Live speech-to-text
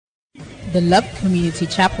The Love Community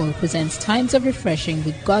Chapel presents times of refreshing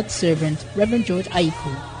with God's servant, Reverend George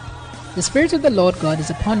Aiku. The Spirit of the Lord God is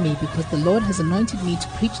upon me because the Lord has anointed me to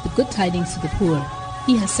preach the good tidings to the poor.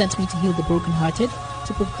 He has sent me to heal the brokenhearted,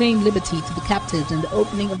 to proclaim liberty to the captives and the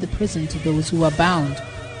opening of the prison to those who are bound,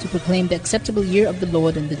 to proclaim the acceptable year of the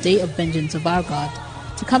Lord and the day of vengeance of our God,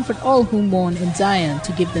 to comfort all who mourn in Zion,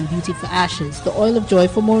 to give them beauty for ashes, the oil of joy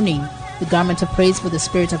for mourning, the garment of praise for the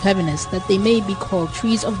spirit of heaviness, that they may be called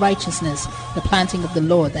trees of righteousness, the planting of the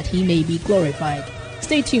Lord, that he may be glorified.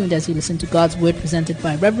 Stay tuned as you listen to God's word presented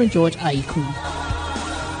by Reverend George Aiku.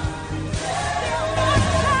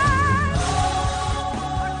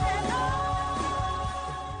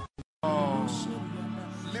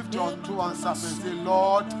 Lift your two hands up and say,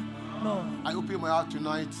 Lord, I open my heart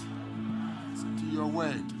tonight to your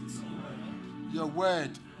word. Your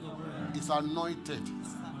word is anointed.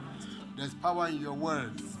 There's power in your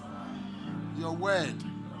word. Your word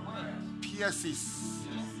pierces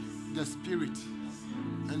the spirit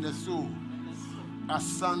and the soul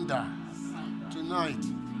asunder. Tonight,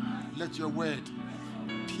 let your word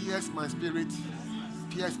pierce my spirit,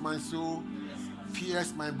 pierce my soul,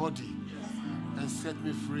 pierce my body, and set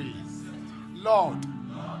me free. Lord,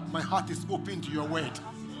 my heart is open to your word.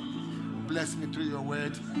 Bless me through your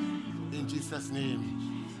word. In Jesus'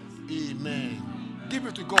 name, amen. Give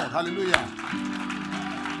it to God. Hallelujah.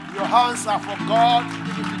 Your hands are for God.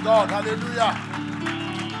 Give it to God. Hallelujah.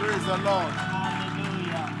 Praise the Lord.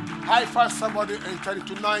 Hallelujah. High five somebody and tell you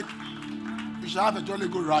tonight you shall have a jolly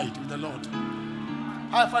good ride with the Lord.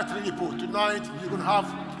 High five three people. Tonight you're going to have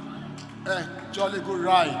a jolly good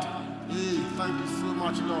ride. Hey, thank you so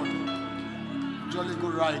much, Lord. Jolly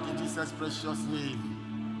good ride in Jesus' precious name.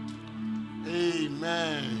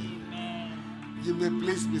 Amen. You may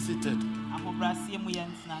please be seated.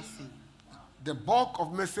 The bulk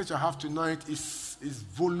of message I have tonight is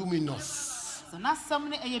voluminous.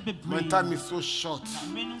 My time is so short.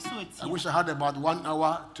 I wish I had about 1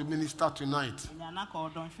 hour to minister tonight.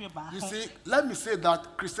 You see, let me say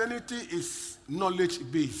that Christianity is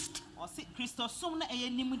knowledge-based.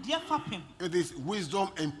 It is wisdom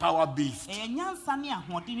and power-based.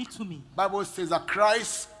 Bible says that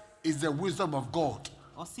Christ is the wisdom of God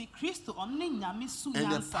and the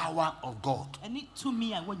power of God.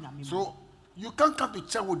 So you can't come to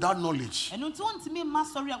church without knowledge.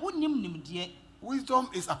 Wisdom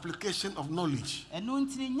is application of knowledge. And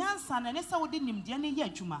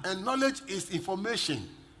knowledge is information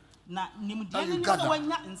that you gather.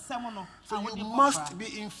 So you must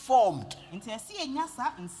be informed to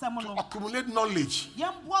accumulate knowledge.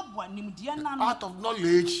 Out of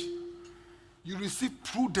knowledge, you receive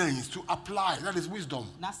prudence to apply. That is wisdom.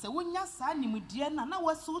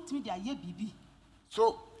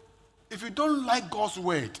 So, if you don't like God's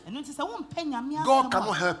word, God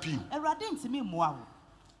cannot help you.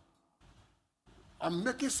 I'm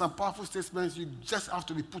making some powerful statements. You just have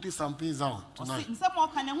to be putting some things down tonight.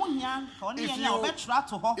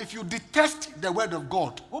 If you detest the word of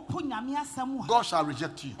God, God shall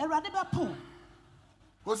reject you.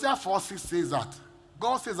 Hosea 4:6 says that.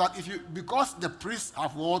 God says that because the priests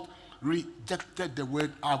have what? Rejected the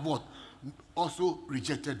word, have what? Also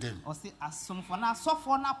rejected them.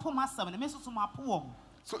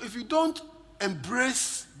 So if you don't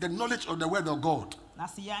embrace the knowledge of the word of God,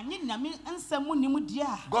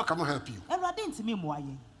 God cannot help you.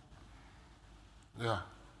 Yeah.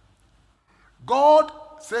 God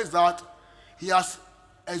says that he has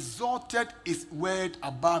exalted his word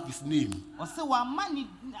above his name. I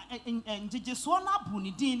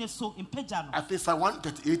think Psalm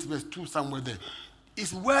 138 verse 2 somewhere there.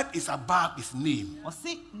 His word is above his name.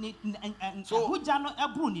 So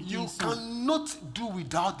you cannot do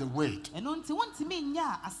without the word.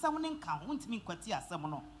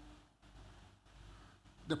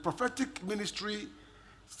 The prophetic ministry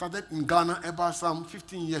started in Ghana about some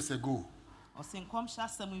 15 years ago.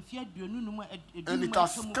 And it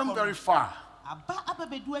has come very far.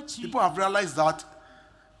 People have realized that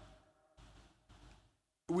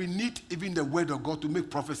we need even the word of God to make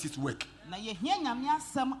prophecies work.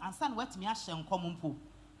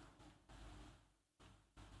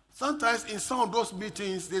 Sometimes in some of those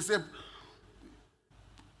meetings, they say,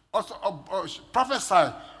 also, prophesy.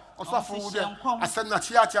 I said,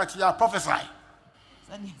 prophesy.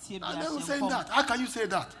 And they will say that. How can you say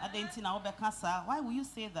that? Why will you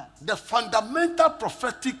say that? The fundamental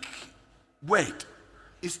prophetic word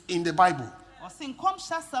is in the Bible. You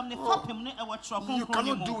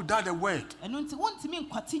cannot do without the word.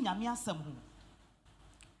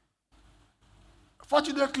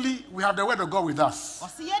 Fortunately, we have the word of God with us.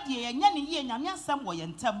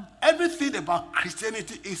 Everything about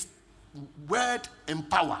Christianity is word and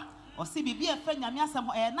power. Wisdom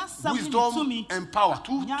and power.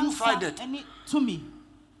 Two-sided.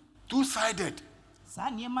 Two-sided.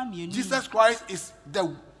 Jesus Christ is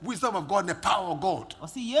the wisdom of God and the power of God.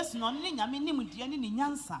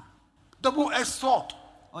 Double-edged sword.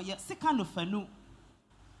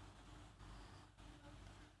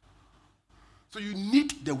 So you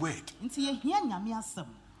need the word.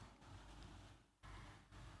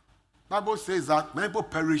 Bible says that many people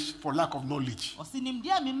perish for lack of knowledge.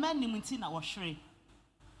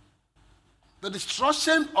 The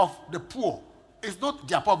destruction of the poor is not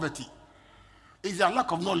their poverty, it's their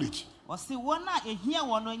lack of knowledge.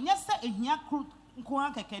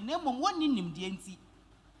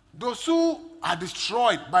 Those who are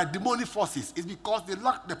destroyed by demonic forces is because they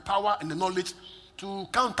lack the power and the knowledge to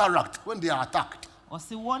counteract when they are attacked.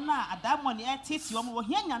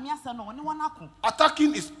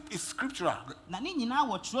 Attacking is scriptural.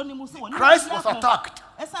 Christ was attacked.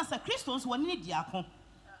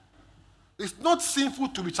 It's not sinful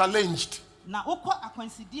to be challenged. But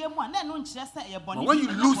when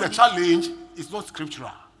you lose a challenge, it's not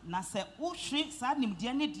scriptural.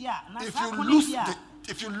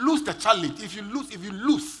 If you lose the challenge, if you lose the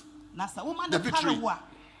victory,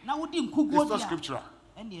 it's not scriptural.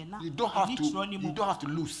 You don't have to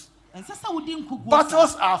lose.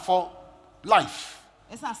 Battles are for life.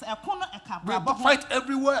 We fight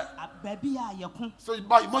everywhere. So you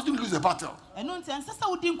mustn't lose a battle.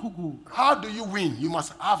 How do you win? You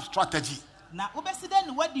must have strategy. We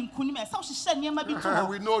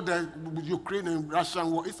know the Ukraine and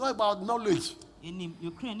Russian war. It's all about knowledge. Now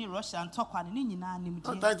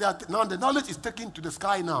the knowledge is taken to the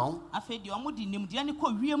sky now.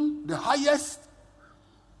 The highest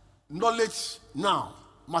knowledge now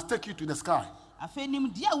must take you to the sky. So you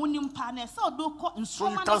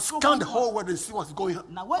can scan the whole world and see what's going on.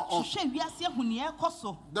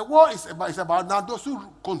 The war is about now those who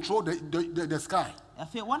control the sky.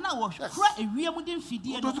 Yes.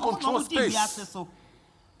 Those who control space.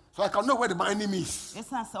 So I can know where my enemy is. And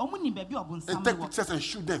take pictures and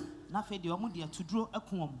shoot them.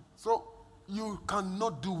 So you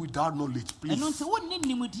cannot do without knowledge, please. Now,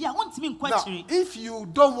 if you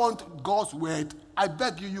don't want God's word, I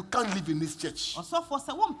beg you, you can't live in this church. We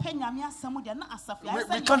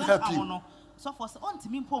can't help you. If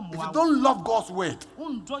you don't love God's word,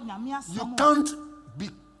 you can't be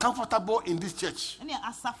comfortable in this church.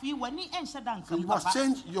 So you must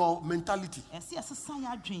change your mentality.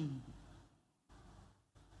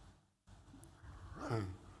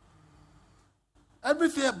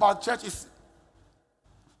 Everything about church is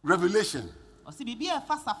revelation.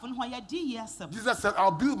 Jesus said,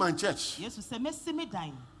 I'll build my church.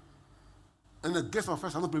 And the gates of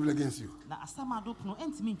first are not prevail against you.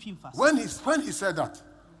 When he said that,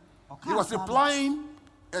 he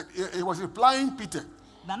was replying Peter.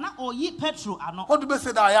 What do they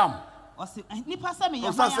say that I am?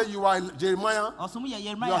 Some say you are Jeremiah.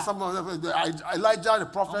 You are some of Elijah the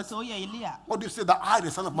prophet. What do you say that I,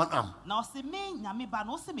 the Son of Man, am? And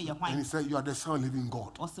he said, you are the Son of living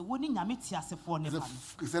God.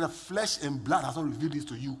 He said, flesh and blood has not revealed this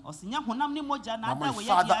to you, but my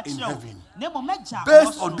Father in heaven.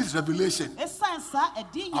 Based on this revelation, I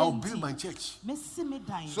will build my church.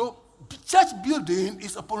 So church building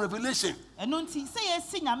is upon revelation. We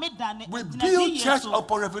build church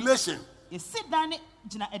upon revelation. On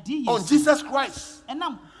Jesus Christ. And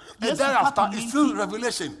thereafter, it's still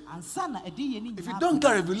revelation. If you don't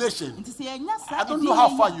get revelation, I don't know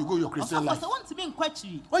how far you go in your Christian life.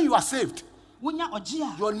 When you are saved,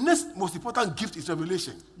 your next most important gift is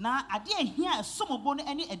revelation.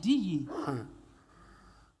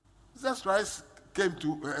 Jesus Christ came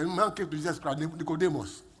to, a man came to Jesus Christ,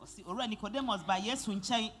 Nicodemus.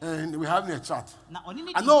 And we're having a chat.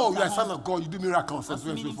 I know you're a son of God, you do miracles and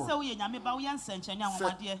so on and so forth.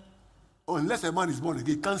 Unless a man is born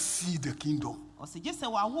again, he can't see the kingdom.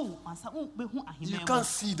 You can't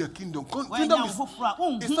see the kingdom. Kingdom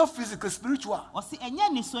is not physical, spiritual. So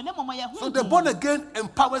the born again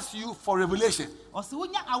empowers you for revelation. To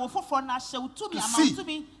see.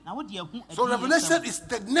 So revelation is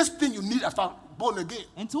the next thing you need after born again.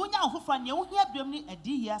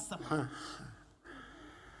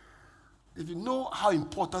 If you know how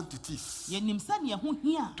important it is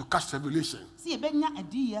to catch revelation, you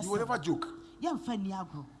will never joke.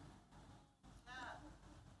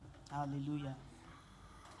 Hallelujah.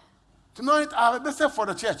 Tonight I have a message for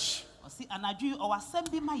the church.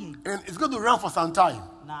 And it's going to run for some time.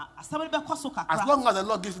 As long as the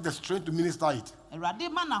Lord gives you the strength to minister it. The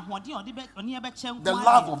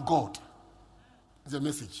love of God is a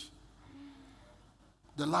message.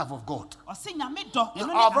 the love of God. Now,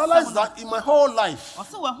 I've realized that in my whole life,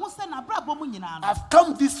 I've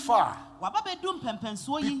come this far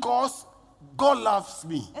because God loves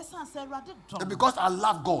me and because I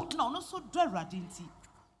love God.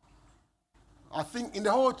 I think in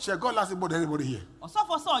the whole church, God loves everybody here.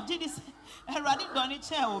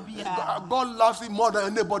 God loves him more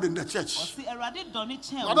than anybody in the church.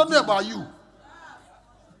 I don't know about you.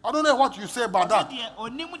 I don't know what you say about that.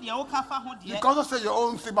 You can't say your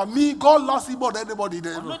own thing, but me, God loves me more than anybody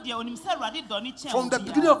there. From the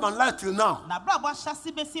beginning of my life till now,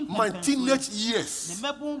 my teenage years,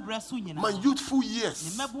 my youthful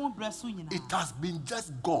years, it has been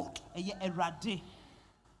just God.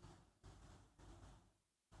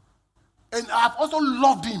 And I've also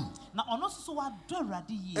loved him.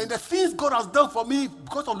 And the things God has done for me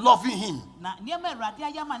because of loving him, I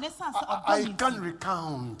can't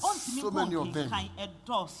recount so many of them. And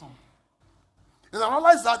I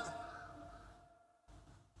realized that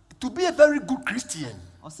to be a very good Christian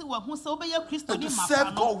and to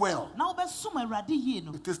serve God well,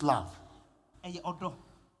 it is love.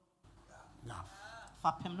 Love.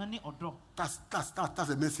 That's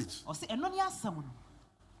a message.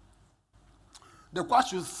 The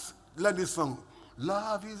Quashers learn this song.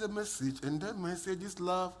 Love is a message, and that message is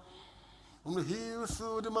love. From the hills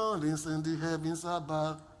to the mountains and the heavens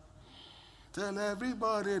above. Tell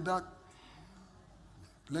everybody that.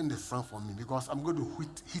 Learn the song for me because I'm going to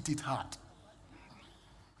hit it hard.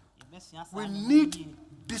 We need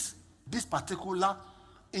this particular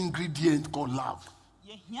ingredient called love.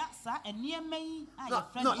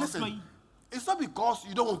 No, listen. It's not because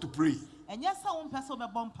you don't want to pray.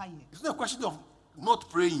 It's not a question of not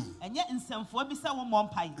praying. It's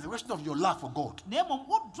a question of your love for God.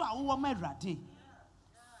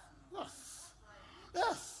 Yes.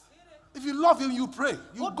 Yes. If you love him, you pray.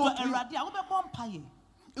 You go to him.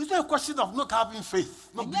 It's not a question of not having faith,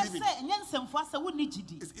 not believing.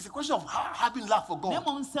 It's a question of having love for God.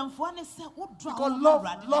 Because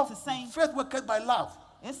love, faith worketh by love.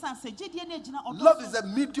 Love is a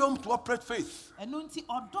medium to operate faith.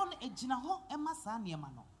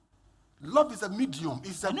 Love is a medium. It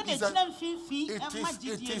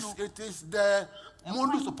is the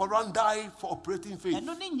modus operandi for operating faith.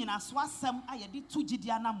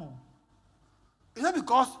 It's not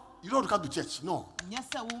because you don't come to church. No.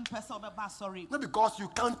 Not because you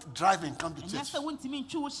can't drive and come to church.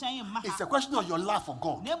 It's a question of your love for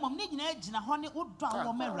God. What I'm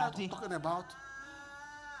talking about.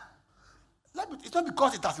 It's not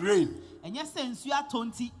because it has rained. But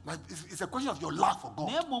it's a question of your love for God.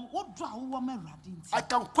 I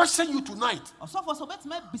can question you tonight. I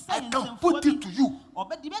can put it to you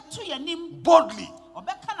boldly.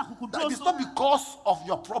 That it is not because of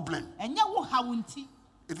your problem.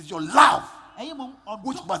 It is your love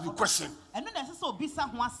which must be questioned.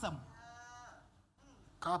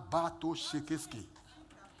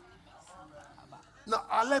 Now,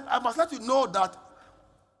 I must let you know that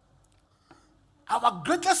our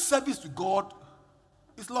greatest service to God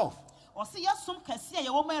is love.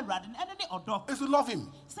 Is to love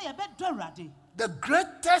him. The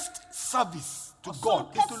greatest service to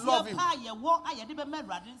God is to love him.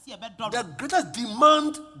 The greatest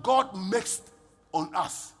demand God makes on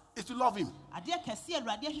us is to love him.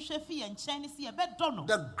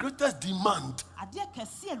 The greatest demand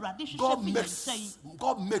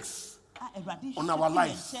God makes on our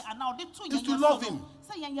lives is to love him.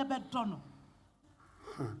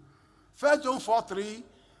 1 John 4:3,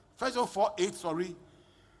 1 John 4:8, sorry.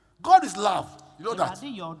 God is love. You know that.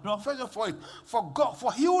 1 John 4:8.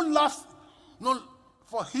 For he who loves, God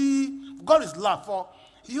is love. For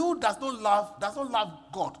he who does not love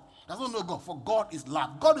God. Does not know God. For God is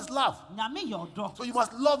love. God is love. So you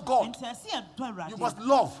must love God. You must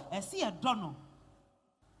love.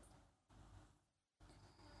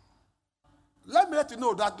 Let me let you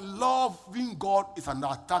know that loving God is an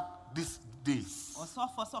attack these days.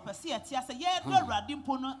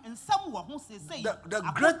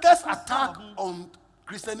 The greatest attack on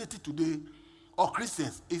Christianity today, or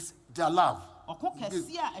Christians, is their love. Their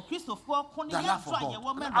love for God.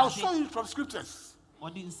 I'll show you from scriptures.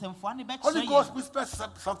 Holy Ghost whispers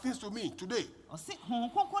some things to me today. I'll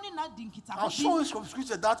show you from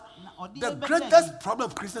scripture that the greatest problem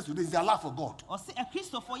of Christians today is their love for God.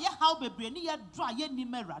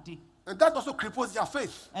 And that also cripples their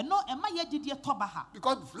faith.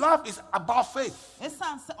 Because love is about faith. It's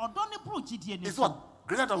what?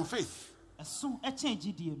 Greater than faith. So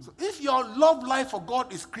if your love life for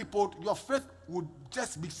God is crippled, your faith would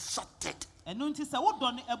just be shattered. I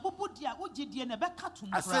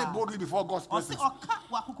say boldly before God's presence.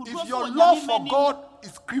 If your love for God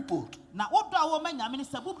is crippled,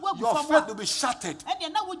 your faith will be shattered.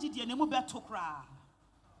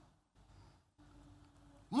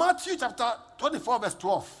 Matthew chapter 24 verse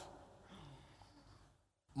 12.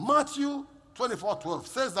 Matthew 24:12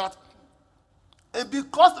 says that, and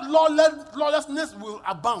because lawlessness will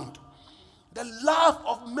abound, the love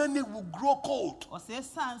of many will grow cold.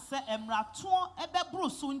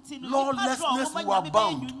 Lawlessness will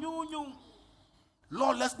abound.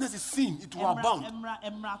 Lawlessness is sin, it will abound.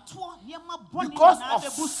 Because of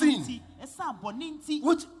sin,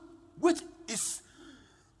 which is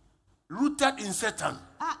rooted in Satan.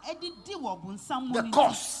 The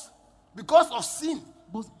cause, because of sin,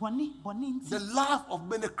 the love of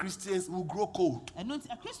many Christians will grow cold. Not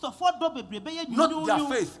their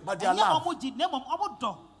faith, but their love.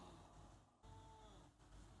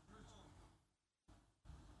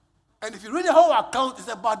 And if you read the whole account, it's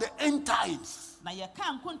about the end times.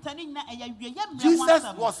 Jesus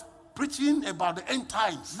was preaching about the end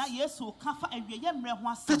times.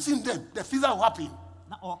 Teaching them the things that will happen.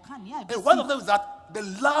 And one of them is that the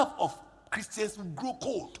love of Christians will grow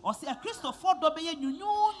cold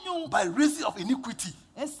by reason of iniquity.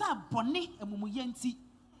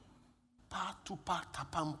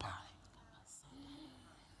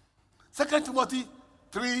 Second Timothy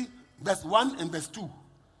 3 verse 1 and verse 2.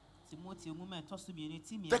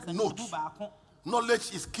 Take note.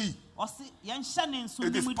 Knowledge is key.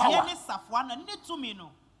 It is power.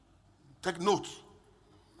 Take note.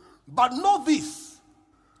 But know this,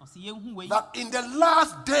 that in the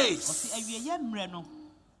last days,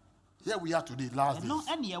 here we are today, last days,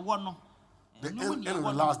 the end of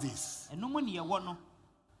the last days,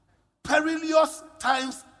 perilous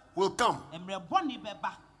times will come.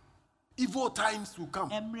 Evil times will come.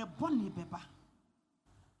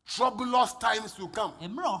 Troublous times will come.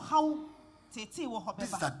 These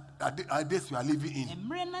are days we are living in.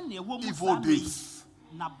 Evil days.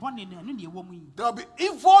 There will be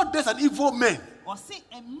evil days and evil men.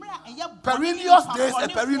 Perilous days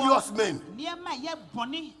and perilous men.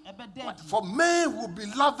 For men will be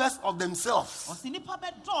lovers of themselves.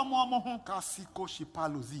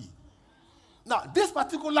 Now, this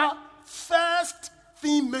particular first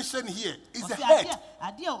thing mentioned here is the head.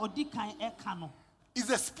 Is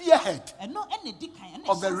a spearhead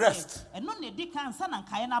of the rest.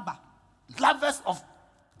 Lovers of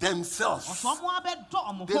themselves.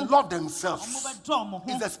 They love themselves.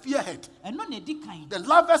 It's a spearhead. The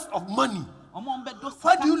lovers of money.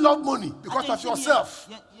 Why do you love money? Because of yourself.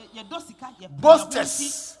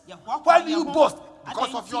 Boasters. Why do you boast?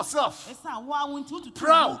 Because of yourself.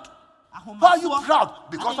 Proud. Why are you proud?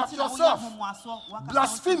 Because of yourself.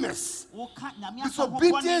 Blasphemous.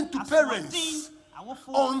 Disobedient to parents.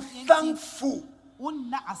 Unthankful.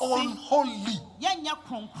 Unholy.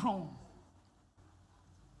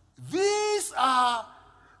 These are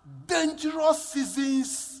dangerous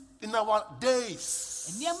seasons in our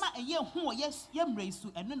days.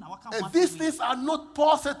 And these things are not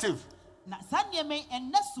positive.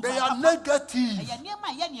 They are negative.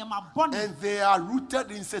 And they are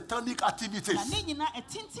rooted in satanic activities.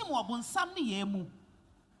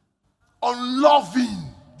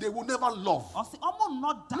 Unloving. They will never love.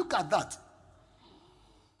 Look at that.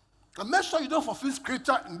 And make sure you don't fulfill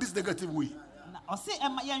scripture in this negative way.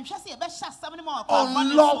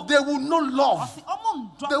 Unlove, they will not love.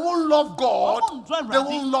 They won't love God. They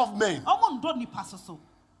won't love men.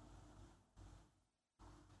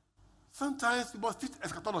 Sometimes we must teach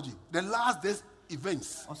eschatology, the last days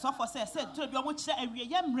events,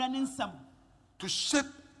 to shape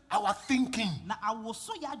our thinking.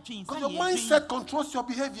 Because your mindset controls your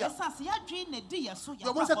behavior.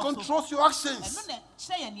 Your mindset controls your actions.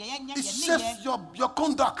 It shapes your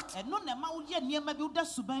conduct.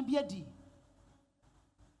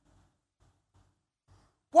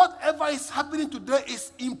 Whatever is happening today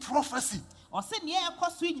is in prophecy. World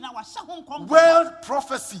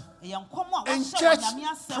prophecy and church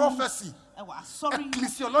prophecy.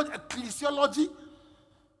 Ecclesiology.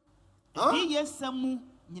 Huh?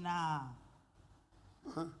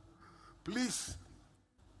 Please,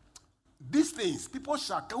 these things people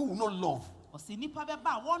who will not love. No,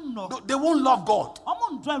 they won't love God.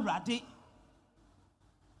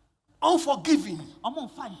 Unforgiving,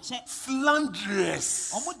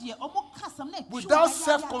 slanderous, without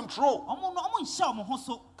self-control.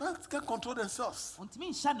 Can't control themselves.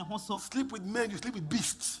 Sleep with men, you sleep with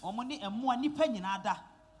beasts.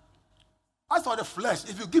 As for the flesh,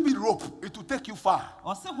 if you give it rope, it will take you far.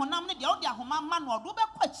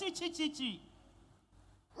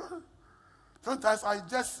 Sometimes I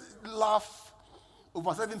just laugh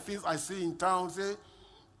over certain things I see in town. Say,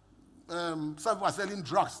 some people are selling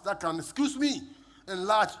drugs that can, excuse me,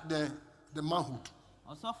 enlarge the manhood.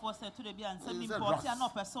 And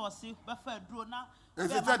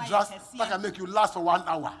it's a drugs that can make you last for 1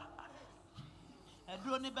 hour.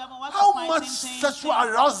 How much sexual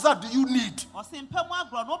arousal do you need?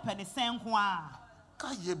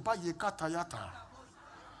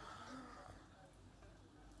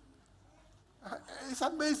 It's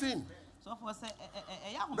amazing.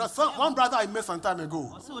 There's one brother I met some time ago.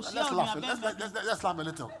 Let's laugh a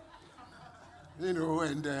little. You know,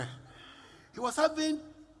 and he was having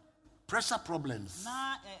pressure problems.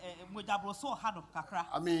 I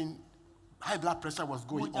mean, high blood pressure was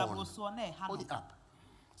going on. Going up.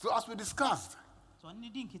 So as we discussed,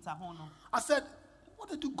 I said, why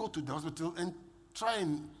did you go to the hospital and try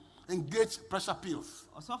and engage pressure pills?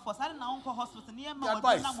 The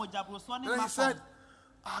advice. And he said,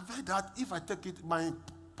 I've heard that if I take it, my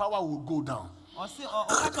power will go down. It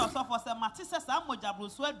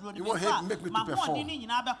won't make me to perform.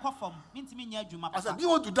 I said, you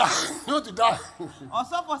want to die? You want to die?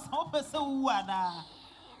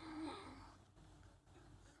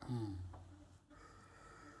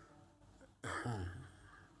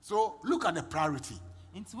 So look at the priority.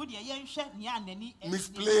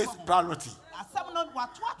 Misplaced priority.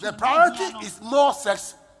 The priority is more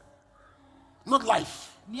sex, not life.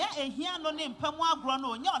 Instead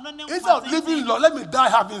of living long, let me die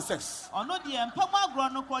having sex. And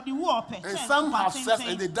some have sex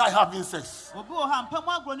and they die having sex.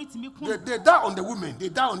 They die on the women. They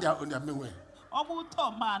die on their men.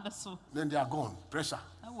 Then they are gone. Pressure.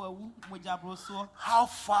 How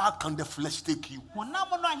far can the flesh take you?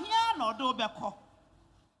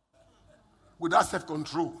 Without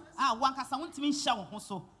self-control.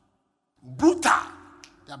 Brutal.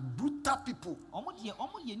 They are brutal people.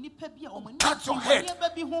 Cut your head.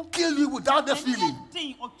 Kill you without the feeling.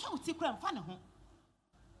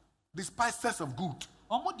 Despite sense of good.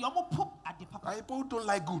 People don't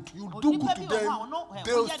like good. You do good to them,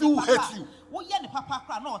 they'll still hate you.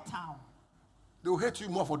 They'll hate you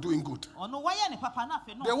more for doing good.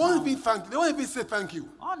 They won't even thank you. They won't even say thank you.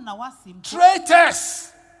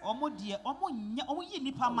 Traitors.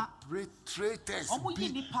 Traitors.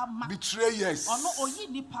 Betrayers.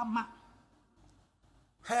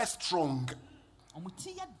 Headstrong.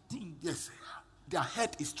 Yes. Their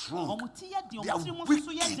head is strong. They are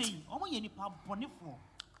wicked.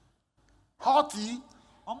 Haughty.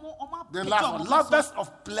 Then lovers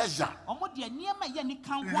of pleasure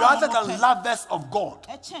rather than lovers of God.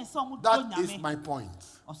 That is my point.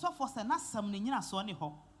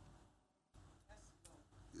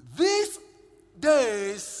 These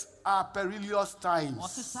days are perilous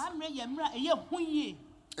times.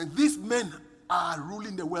 And these men are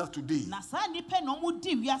ruling the world today.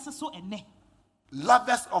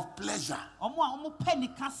 Lovers of pleasure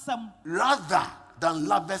rather than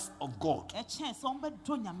lovers of God.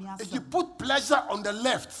 If you put pleasure on the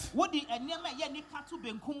left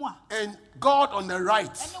and God on the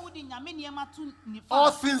right,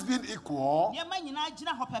 all things being equal,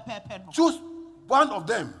 choose one of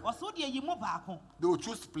them. They will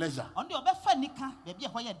choose pleasure.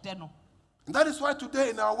 And that is why today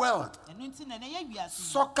in our world,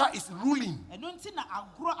 soccer is ruling.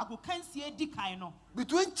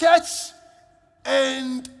 Between church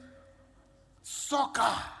and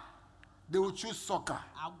soccer, they will choose soccer.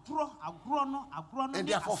 And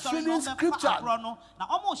they are fulfilling scripture.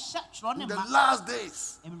 In the last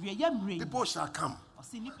days, people shall come.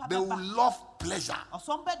 They will love pleasure.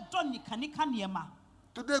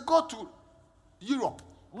 Today go to Europe.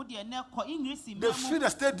 They fill the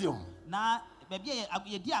stadium.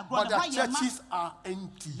 But their churches are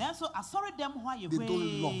empty. They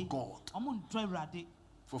don't love God.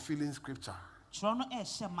 Fulfilling scripture.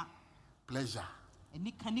 Pleasure.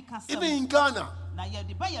 Even in Ghana,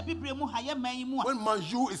 when Man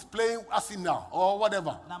is playing Arsenal or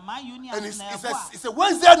whatever, and it's a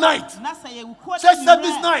Wednesday night, church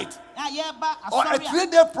service night, or a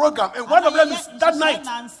 3-day program, and one of them is that night,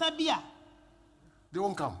 they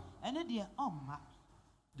won't come.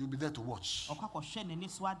 You'll be there to watch.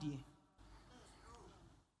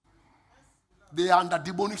 They are under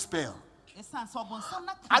demonic spell.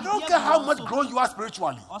 I don't care how much grown you are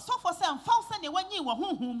spiritually.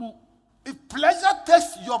 If pleasure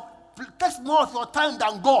takes more of your time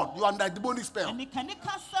than God, you are under demonic spell.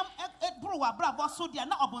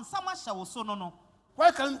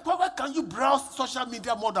 Why can you browse social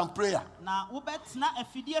media more than prayer?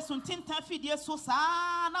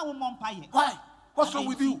 Why? What's wrong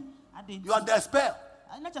with you? You are under a spell.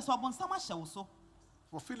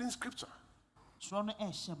 Fulfilling scripture.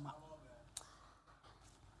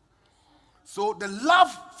 So the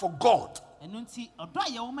love for God,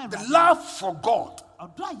 the love for God,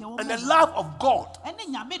 and the love of God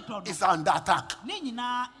is under attack.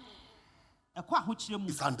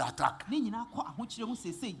 It's under attack.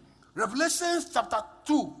 Revelation chapter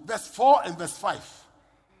 2, verse 4 and verse 5.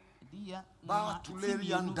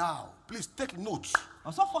 Please take notes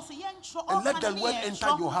and let the word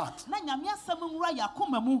enter your heart.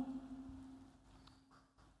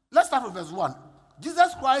 Let's start with verse 1.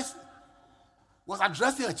 Jesus Christ was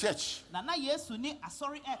addressing a church.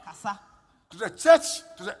 To the church,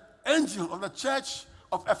 to the angel of the church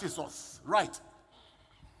of Ephesus. Right.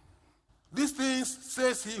 These things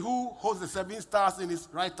says he who holds the 7 stars in his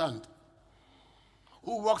right hand,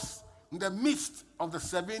 who walks in the midst of the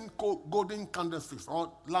 7 golden candlesticks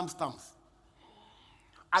or lampstands.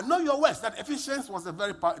 I know your words that Ephesians was a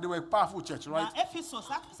they were a powerful church, right?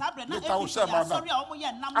 Later I will share about that.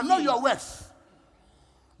 I know your works,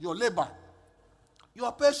 your labor,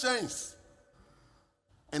 your patience,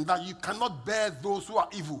 and that you cannot bear those who are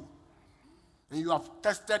evil. And you have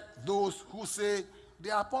tested those who say they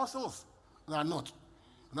are apostles. They are not.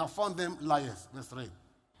 And have found them liars. Verse 3.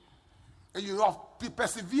 And you have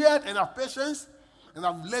persevered and have patience and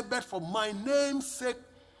have labored for my name's sake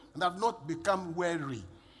and have not become weary.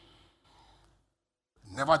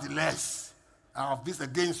 Nevertheless, I have this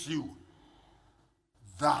against you,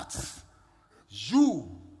 that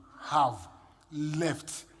you have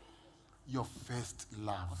left your first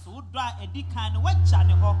love.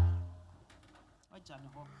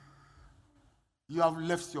 You have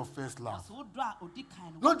left your first love.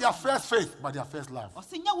 Not their first faith, but their first love.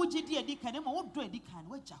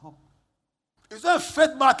 It's not a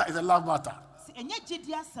faith matter, it's a love matter.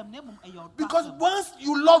 Because once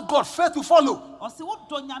you love God, faith will follow.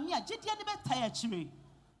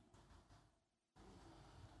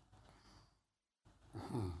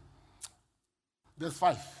 Verse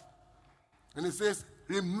 5. And it says,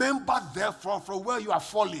 remember therefore from where you are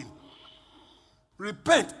falling.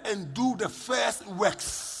 Repent and do the first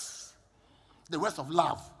works. The works of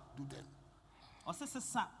love. Do them.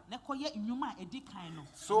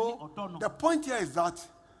 So the point here is that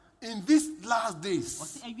in these last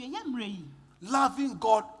days, loving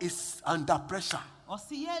God is under pressure.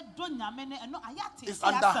 It's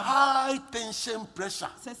under high tension pressure.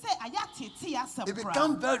 It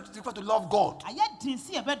becomes very difficult to love God.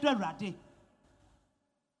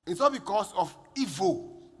 It's not because of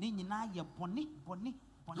evil,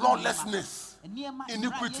 lawlessness,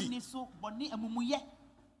 iniquity.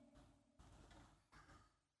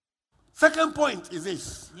 Second point is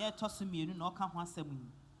this.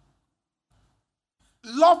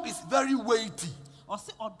 Love is very weighty.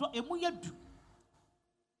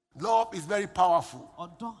 Love is very powerful.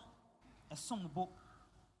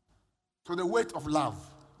 So the weight of love.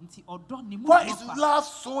 Why is love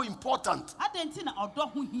so important?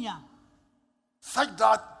 Such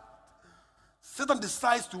that Satan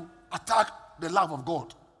decides to attack the love of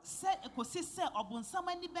God.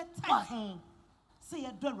 Why?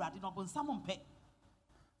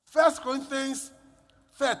 1 Corinthians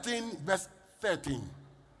 13, verse 13.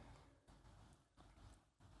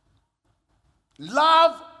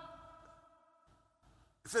 Love,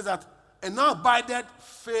 it says that, and now abideth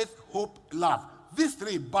faith, hope, love. These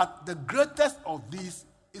three, but the greatest of these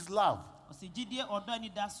is love. So,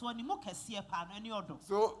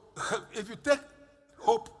 if you take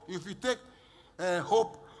hope,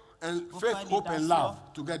 hope and faith, hope, and love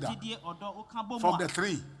together, from the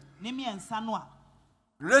three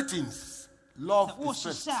ratings, love is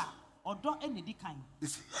first.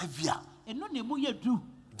 It's heavier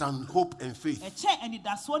than hope and faith.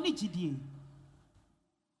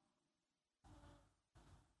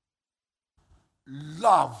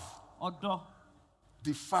 Love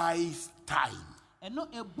defies time.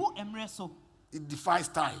 It defies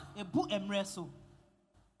time.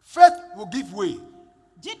 Faith will give way.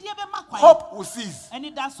 Hope will cease.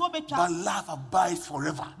 But love abides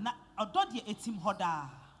forever.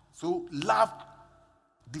 So love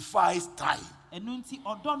defies time. I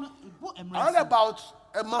heard about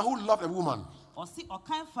a man who loved a woman. And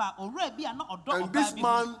this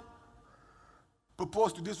man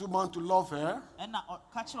proposed to this woman to love her. And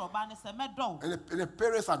the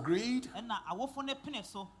parents agreed.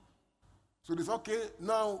 So they said, okay,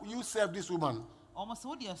 now you serve this woman.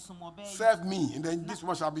 Serve me, and then this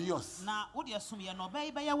one shall be yours.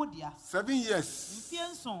 7 years.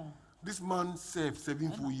 This man served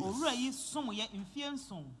 7 full years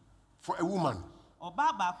for a woman.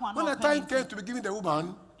 When the time came to be giving the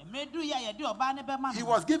woman, he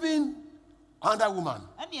was given another woman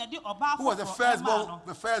who was the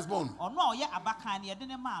firstborn.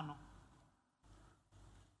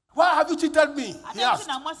 Why have you cheated me? He asked.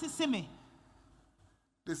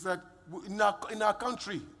 They said, in our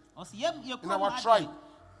country, in our tribe,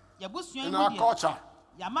 in our culture,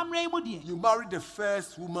 you marry the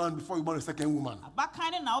first woman before you marry the second woman.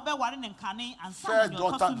 First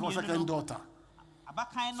daughter before second daughter.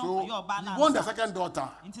 So you want the second daughter,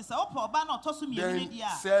 then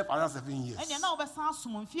serve another 7 years.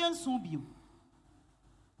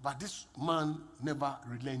 But this man never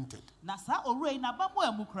relented.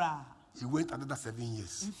 He went another 7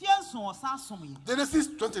 years. Genesis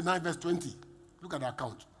 29 verse 20. Look at the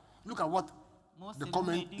account. Look at what the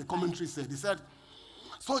commentary said. He said,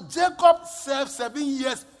 so Jacob served 7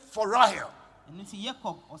 years for Rahel.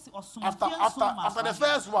 After the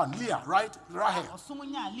first one, Leah, right? Rahel.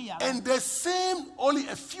 And the same only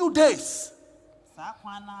a few days.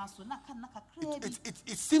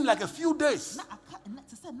 It seemed like a few days.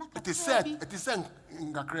 It is said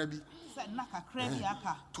in Gakrebi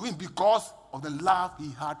to him because of the love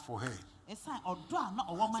he had for her.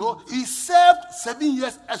 So he served 7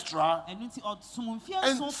 years extra, and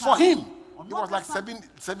for him it was like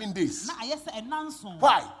seven days.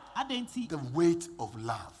 Why? The weight of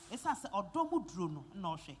love.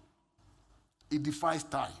 It defies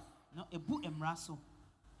time.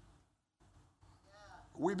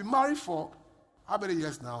 We've been married for how many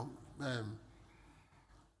years now?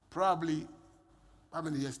 Probably, how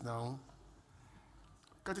many years now?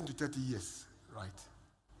 Getting to 30 years, right?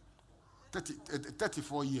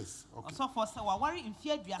 34 years. Okay.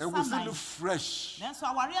 And we still look fresh.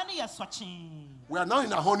 We are now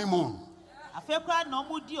in a honeymoon.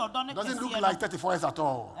 Doesn't look like 34 years at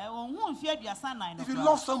all. If you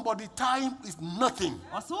love somebody, time is nothing.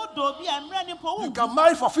 You can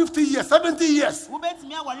marry for 50 years, 70 years with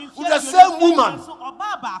the same woman.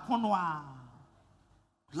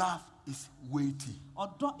 Love is weighty.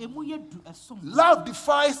 Love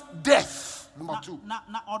defies death. Number 2.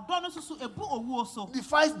 It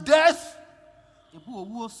defies death.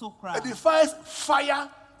 It defies fire.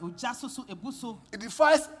 It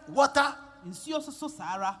defies water.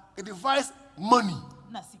 It defies money.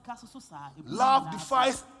 Love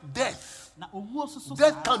defies death.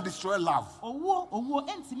 Death can destroy love.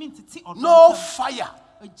 No fire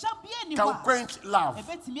can quench love.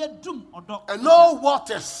 And no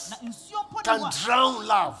waters can drown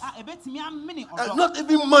love. And not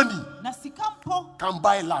even money can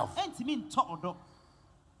buy love.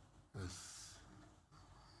 Yes.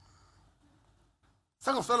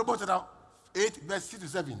 Second of Solomon 8 verse 6 to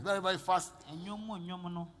 7. Very, very fast.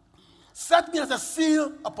 Set me as a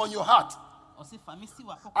seal upon your heart,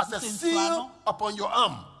 as a seal upon your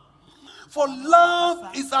arm. For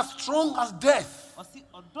love is as strong as death.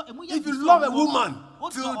 If you love a woman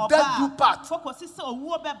till death do part.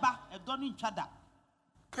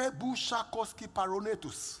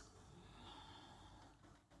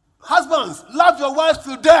 Husbands, love your wives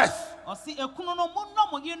till death. I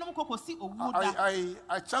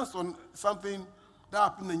chanced on something that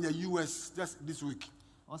happened in the US just this week.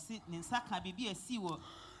 A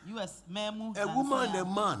woman and a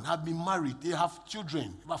man have been married. They have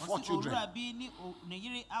children, about 4 children.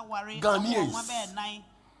 Ghanaians.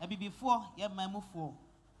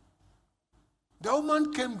 The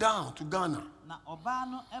woman came down to Ghana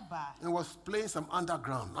and was playing some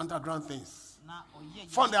underground things.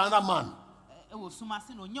 Found another man.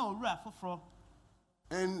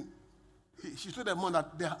 And she told the man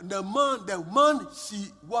that the man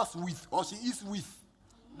she was with, or she is with,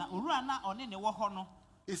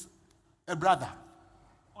 is a brother.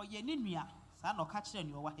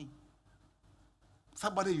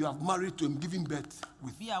 Somebody you have married to and giving birth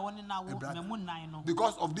with. A brother.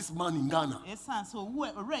 Because of this man in Ghana.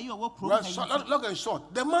 Long and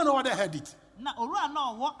short, the man over there heard it.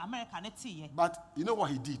 But you know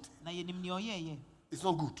what he did? It's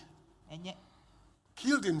not good.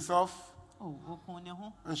 Killed himself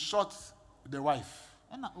and shot the wife.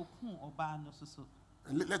 And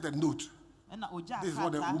let them note. This is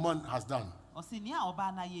what the woman has done.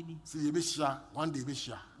 See, one day we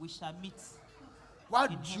shall meet. Why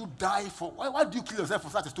do you die for? Why do you kill yourself for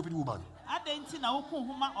such a stupid woman?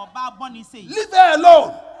 Leave her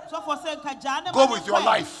alone. Go with your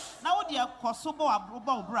life.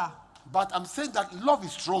 But I'm saying that love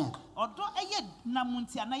is strong.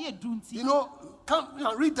 You know,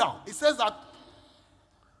 read down. It says that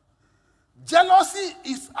jealousy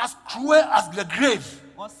is as cruel as the grave.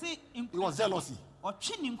 It was jealousy.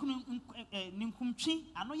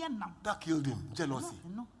 That killed him. Jealousy.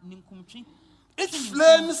 Its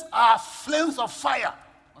flames are flames of fire.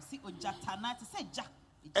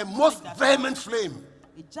 A most vehement flame.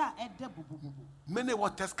 Many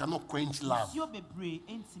waters cannot quench love,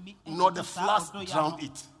 nor the floods drown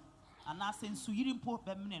it.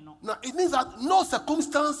 Now, it means that no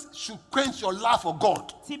circumstance should quench your love for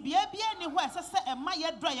God.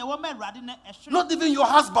 Not even your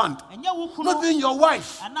husband, not even your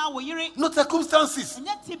wife, not circumstances,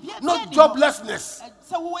 not joblessness,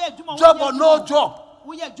 job or no job,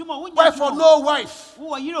 wife or no wife,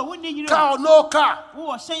 car or no car.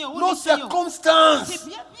 No circumstance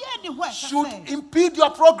should impede your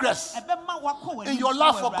progress in your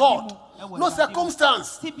love for God. No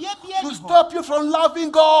circumstance should stop you from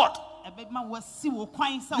loving God.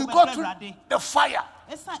 You go through the fire.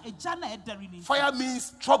 Fire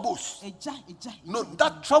means troubles. No,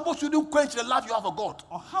 that trouble shouldn't quench the love you have for God.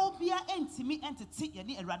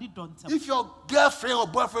 If your girlfriend or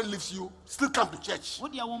boyfriend leaves you, still come to church. Your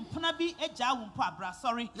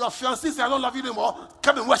fiancé says, I don't love you anymore.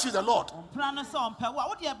 Come and worship the Lord.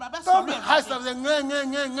 Don't be high stuff.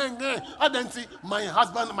 I don't see my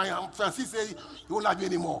husband, my fiancé say he won't love you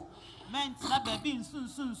anymore.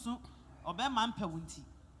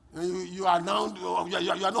 You are now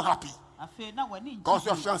you are not happy because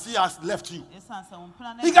your fiancé has left you.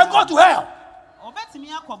 He can go to hell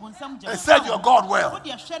and serve your God well.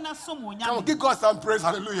 Come on, give God some praise.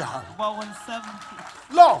 Hallelujah.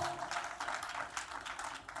 Love.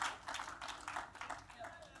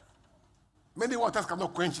 Many waters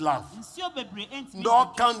cannot quench love,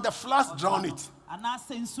 nor can the floods drown it.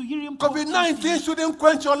 COVID-19 shouldn't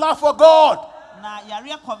quench your love for God.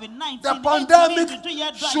 The pandemic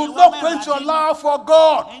should not quench your love for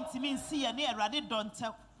God.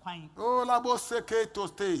 Oh, Labo Seke to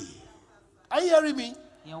stay. Are you hearing me?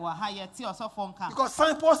 Because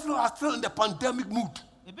signposts are still in the pandemic mood.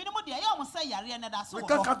 We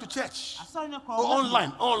can't come to church.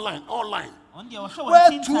 Online. Where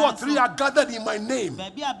 2 or 3 are gathered in my name.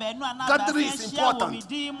 Gathering is important.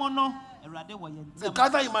 They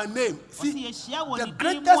gather in my name. See, the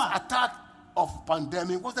greatest attack of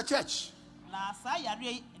pandemic was the church.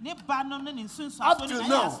 Up till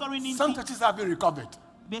now, some churches have been recovered.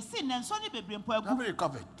 They haven't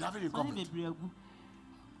recovered.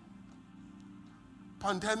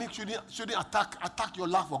 Pandemic shouldn't attack your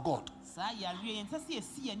love for God.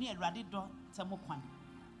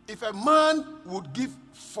 If a man would give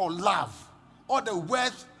for love all the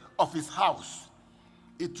wealth of his house,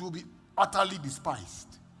 it will be utterly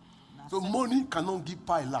despised. So money cannot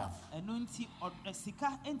buy love.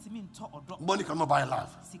 Money cannot buy love.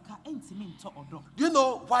 Do you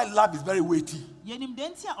know why love is very weighty?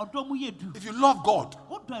 If you love God,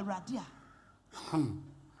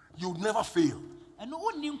 you will never fail.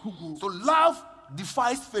 So love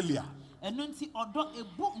defies failure. 1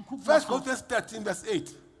 Corinthians 13 verse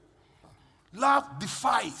 8. Love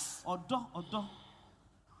defies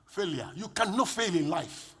failure. You cannot fail in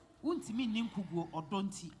life.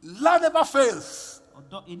 Love never fails.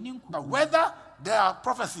 But whether there are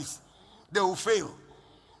prophecies, they will fail.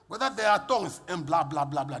 Whether there are tongues and blah blah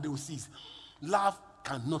blah blah, they will cease. Love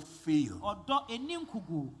cannot fail.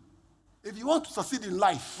 If you want to succeed in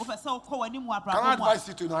life, can I advise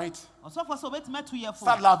you tonight?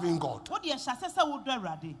 Start loving God.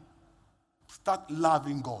 Start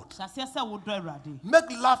loving God.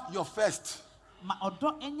 Make love your first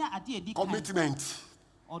commitment.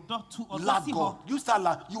 Love God. You start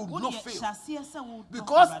love, you will not fail.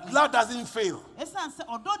 Because love doesn't fail.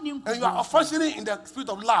 And you are functioning in the spirit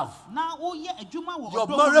of love. Your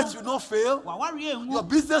marriage will not fail. Your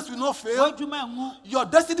business will not fail. Your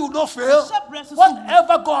destiny will not fail.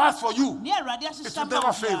 Whatever God has for you, it will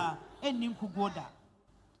never fail.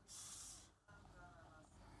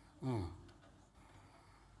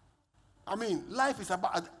 I mean, life is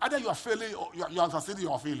about either you are failing or you are succeeding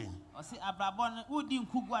or failing.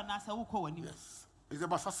 Yes. It's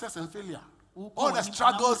about success and failure. All the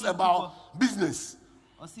struggles about business,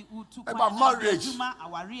 about marriage,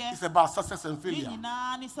 it's about success and failure.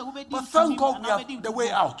 But thank God we have the way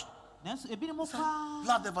out.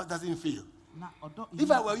 Love never doesn't fail. If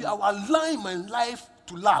I were you, I would align my life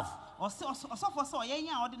to love.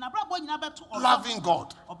 Loving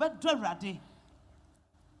God.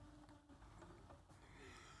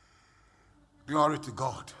 Glory to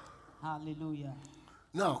God. Hallelujah.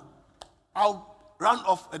 Now, I'll run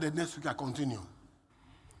off at the next week. I continue.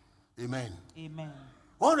 Amen. Amen.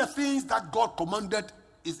 One of the things that God commanded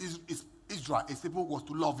is Israel, his people, was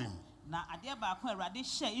to love him.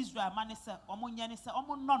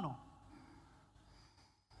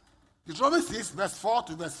 Deuteronomy 6, verse 4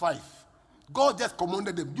 to verse 5. God just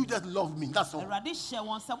commanded them, you just love me. That's all.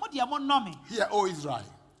 Hear, O Israel.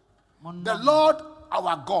 The Lord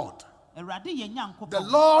our God. The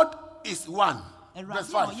Lord is one.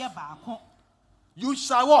 Verse 5. You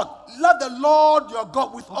shall what? Love the Lord your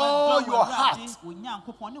God with all your heart.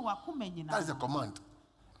 That is a command.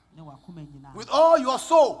 With all your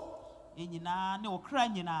soul.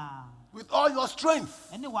 With all your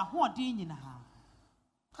strength.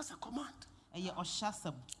 That's a command.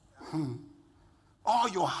 All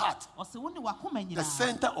your heart. The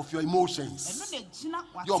center of your emotions.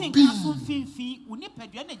 Your being.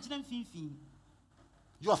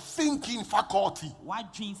 Your thinking faculty.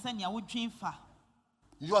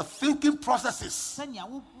 Your thinking processes.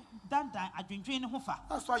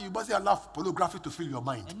 That's why you must allow pornography to fill your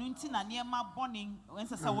mind. If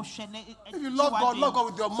you love God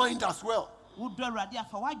with your mind as well. Fill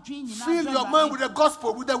your mind with the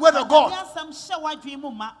gospel, with the word of God.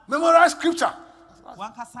 Memorize scripture.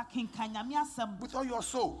 With all your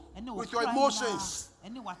soul, with your emotions.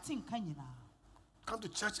 Come to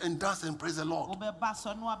church and dance and praise the Lord.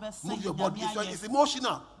 Move your body. It's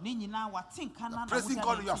emotional. Praising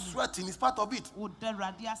God, you are sweating. It's part of it.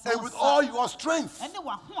 And with all your strength.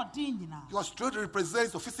 Your strength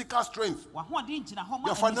represents your physical strength.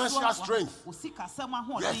 Your financial strength.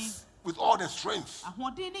 Yes, with all the strength.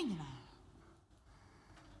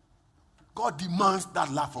 God demands that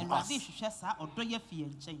love from us.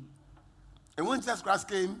 And when Jesus Christ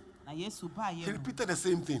came, he repeated the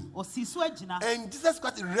same thing. And Jesus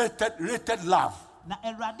Christ rated love.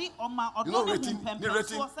 You know rating?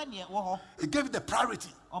 He gave it the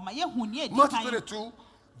priority. Matthew 22,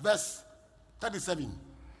 verse 37.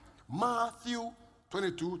 Matthew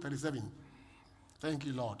 22, 37. Thank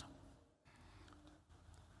you, Lord.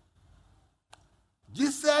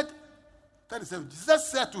 Jesus said, 37. Jesus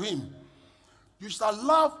said to him, you shall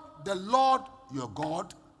love the Lord your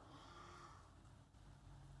God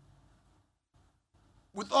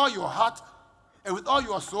with all your heart, and with all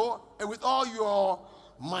your soul, and with all your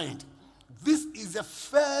mind. This is the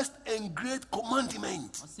first and great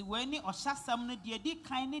commandment.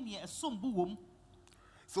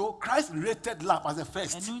 So Christ rated love as the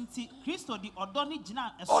first.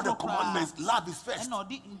 All the commandments, love is first.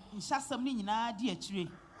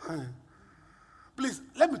 Please,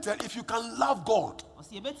 let me tell you, if you can love God,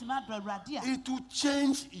 it will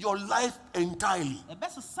change your life entirely.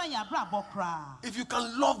 If you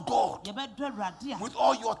can love God with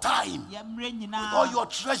all your time, with all your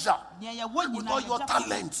treasure, with all your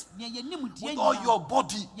talent, with all your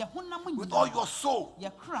body, with all your soul,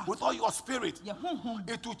 with all your spirit,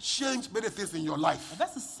 it will change many things in your life.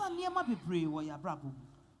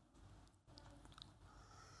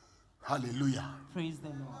 Hallelujah. Praise the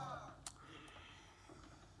Lord.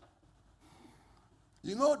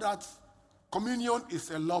 You know that communion is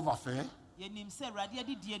a love affair. If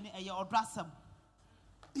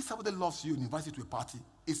somebody loves you and invites you to a party,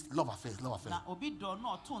 it's love affair. It's love affair.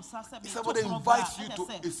 If somebody invites you to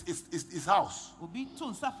his house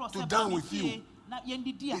to dine with you,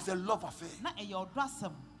 it's a love affair.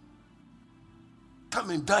 Come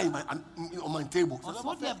and dine on my table. It's a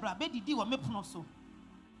love affair.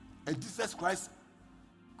 And Jesus Christ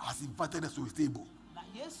has invited us to his table.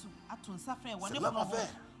 It's a love affair.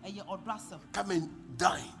 Come and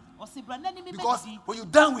dine. Because when you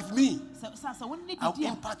dine with me, I'll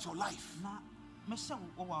impact your life.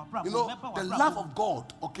 You know, the love of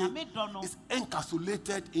God, okay, is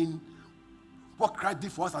encapsulated in what Christ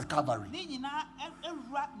did for us at Calvary.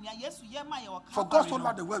 For God so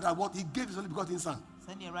loved the world that what he gave his only begotten Son.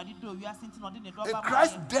 And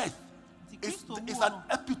Christ's death is an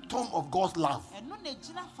epitome of God's love. And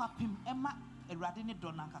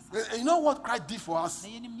you know what Christ did for us?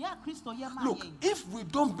 Look, if we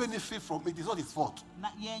don't benefit from it, it's not his fault.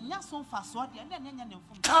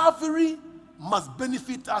 Calvary must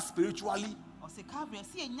benefit us spiritually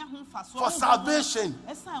for salvation.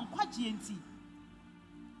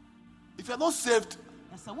 If you're not saved,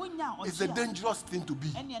 it's a dangerous thing to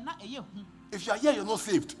be. If you are here, you're not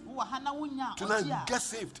saved. Tonight, get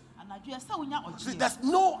saved. See, there's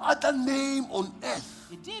no other name on earth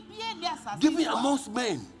given amongst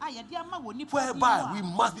men whereby we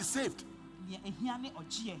must be saved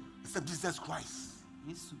except Jesus Christ.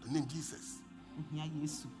 The name Jesus.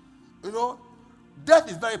 You know, death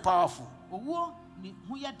is very powerful.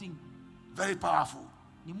 Very powerful.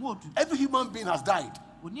 Every human being has died.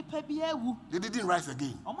 They didn't rise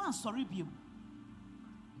again.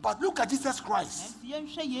 But look at Jesus Christ,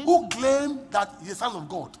 who claimed that he's the Son of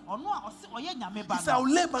God. He said, I'll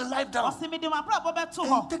lay my life down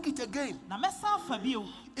and take it again.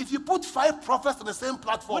 If you put 5 prophets on the same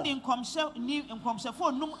platform,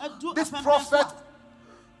 this prophet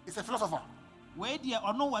is a philosopher.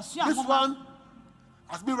 This one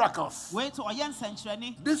has miracles.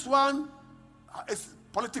 This one is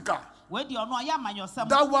political.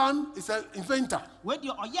 That one is an inventor. And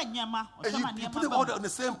you put them all on the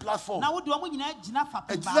same platform.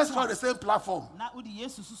 And Jesus Christ on the same platform.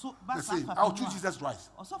 They say, I'll choose Jesus Christ.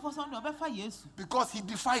 Because he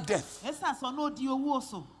defied death.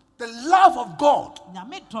 The love of God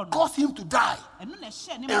caused him to die and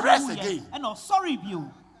rise again.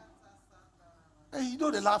 And you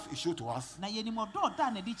know the love he showed to us.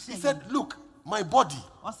 He said, look, my body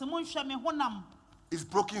is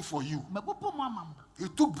broken for you. He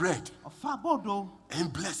took bread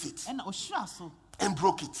and blessed it and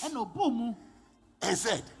broke it and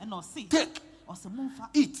said, take,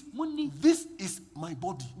 eat. This is my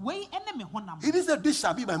body. He didn't say this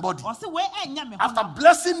shall be my body. After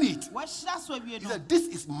blessing it, he said, this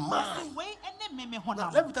is mine.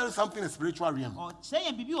 Now, let me tell you something in the spiritual realm.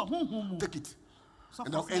 Take it.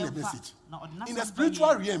 And I'll end the message. In the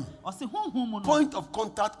spiritual realm, point of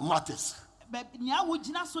contact matters. Let me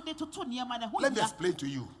explain to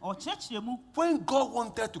you. When God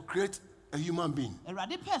wanted to create a human being,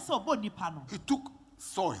 he took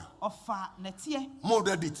soil,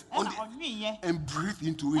 molded it and breathed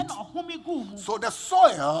into it. So the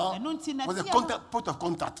soil was a point of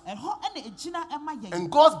contact. And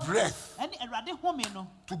God's breath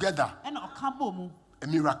together, a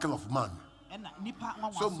miracle of man.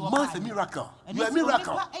 So man is a miracle. You are a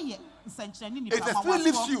miracle. If the spirit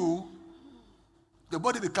leaves you, the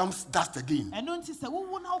body becomes dust again.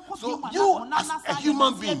 So you as a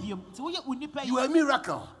human being, you are a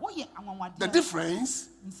miracle. The difference,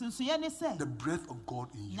 the breath of God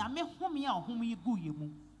in you.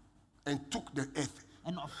 And took the earth.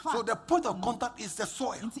 So the point of contact is the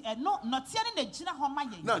soil.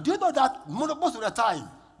 Now, do you know that most of the time,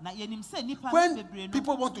 when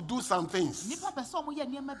people want to do some things,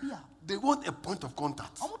 they want a point of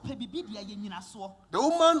contact. The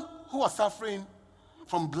woman who was suffering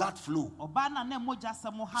from blood flow,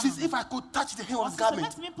 she says, if I could touch the hem of his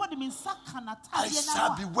garment, I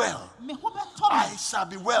shall be well. I shall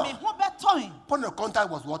be well. Point of contact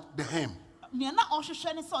was what? The hem. To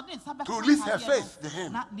release her faith, the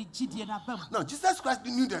hem. Now, Jesus Christ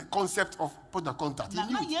knew the concept of point of contact. He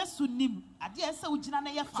knew. So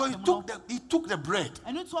he took the bread.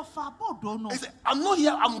 He said, I'm not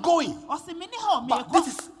here, I'm going. But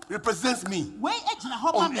this represents me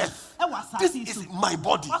on earth. This is my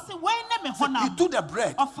body. So he took the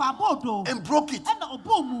bread and broke it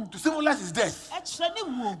to symbolize his death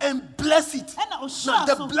and bless it. Now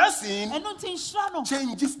the blessing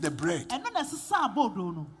changes the bread.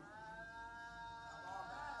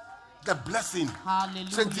 The blessing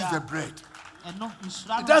changes the bread.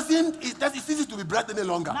 It's easy to be bread any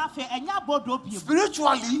longer.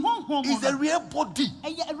 Spiritually, it's the real body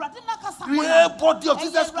of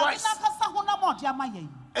Jesus Christ.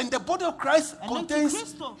 And the body of Christ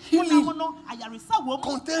contains healing,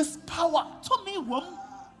 contains power.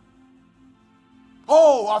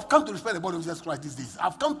 Oh, I've come to respect the body of Jesus Christ these days.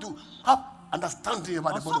 I've come to have understanding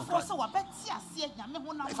about the body of Christ.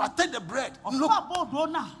 If I take the bread, look,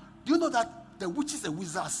 do you know that the witches and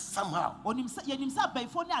wizards somehow, they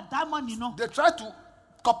try to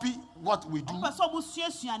copy what we do.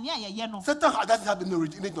 Satan doesn't have any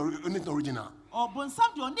original. He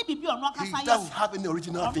doesn't have any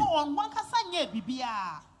original thing.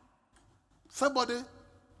 Somebody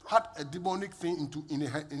had a demonic thing in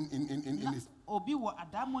his,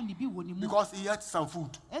 because he had some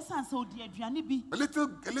food. A little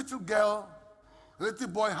girl, a little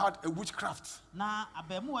boy had a witchcraft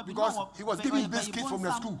because he was giving biscuits from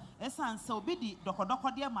the school.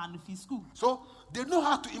 So they know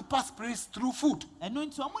how to impart spirits through food. Be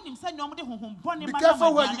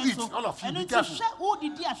careful where you eat, all of you. Be careful.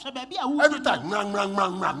 Every time,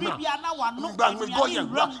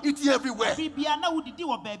 eating everywhere.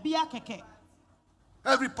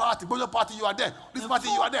 Every party, both party you are there. This party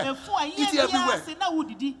you are there. Eating everywhere.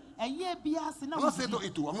 I'm not saying don't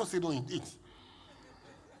eat too. I'm not saying don't eat.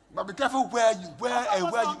 But be careful where you eat.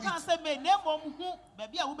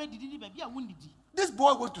 This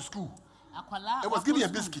boy went to school. He was given a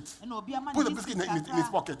biscuit. Put the biscuit in his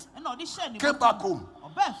pocket. Came back home.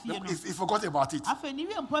 He forgot about it.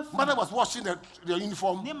 Mother was washing the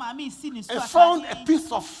uniform and found a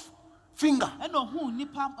piece of finger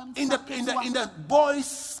in the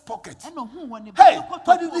boy's pocket. Hey,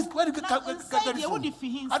 where did you get this from?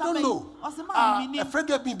 I don't know. A friend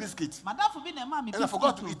gave me biscuit, and I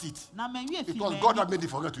forgot to eat it. It was God that made me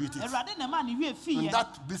forget to eat it. And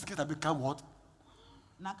that biscuit had become what?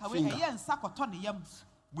 Finger.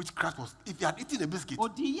 Witchcraft was. If you had eaten a biscuit, I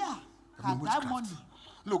mean witchcraft.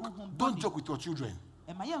 Look, don't joke with your children.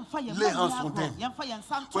 Lay hands on them.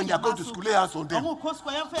 When they are going to school, lay hands on them.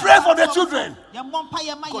 Pray for the children.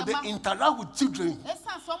 Because they interact with children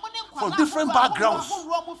from different backgrounds.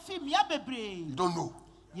 You don't know.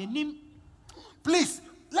 Please,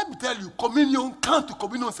 let me tell you, communion, come to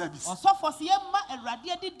communion service. It's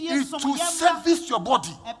to service your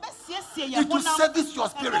body. It's to service your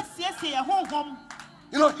spirit.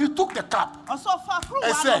 You know, he took the cup and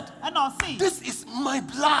said, this is my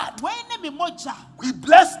blood. He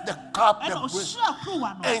blessed the cup and said,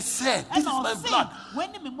 this is my blood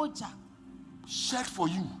shed for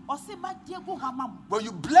you. When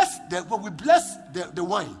we bless the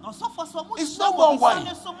wine, it's no more wine.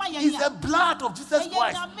 It's the blood of Jesus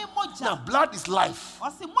Christ. Now, blood is life.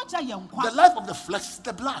 The life of the flesh is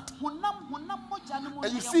the blood.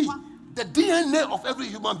 And you see, the DNA of every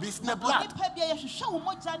human being is in the blood.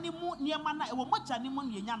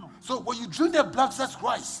 So when you drink the blood of Jesus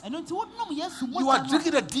Christ, you are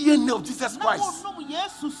drinking the DNA of Jesus Christ.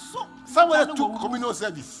 Someone took communion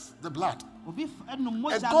service, the blood.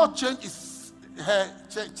 And God changed her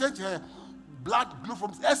blood glue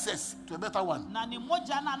from SS to a better one.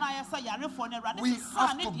 We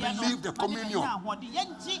have to believe the communion.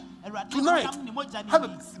 Tonight, have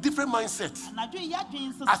a different mindset.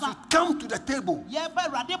 As you come to the table,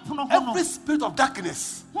 every spirit of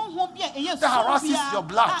darkness that harasses your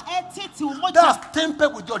blood, that is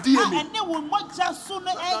tempered with your DNA.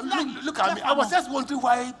 Look at me. I was just wondering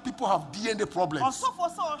why people have DNA problems.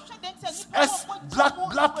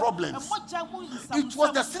 Blood problems. It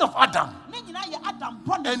was the sin of Adam.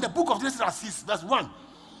 And the book of Genesis, verse 1.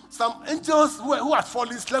 Some angels who had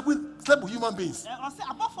fallen slept with human beings.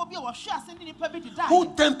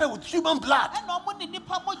 Who tempered with human blood.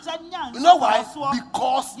 You know why?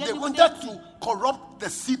 Because they wanted to corrupt the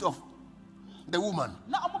seed of the woman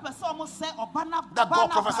that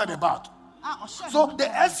God prophesied about. So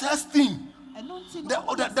the SS thing,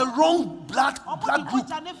 the wrong blood group,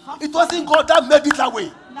 it wasn't God that made it that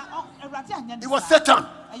way. It was Satan.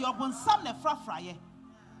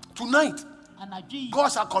 Tonight,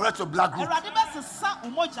 God shall correct your blood group.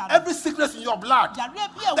 Every sickness in your blood that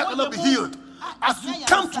cannot be healed, as you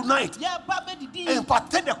come tonight and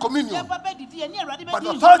partake the communion, by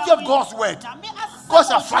the authority of God's word, God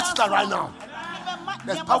shall flash that right now.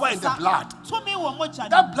 There's power in the blood.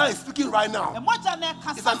 That blood is speaking right now.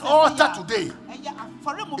 It's an altar today.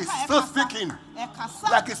 It's still speaking.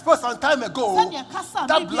 Like it spoke some time ago,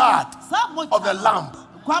 that blood of the lamb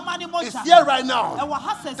is here right now.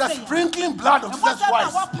 The sprinkling blood of Jesus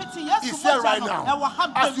Christ is here right now.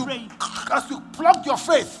 As you plug your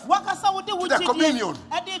faith to the communion,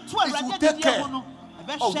 it will take care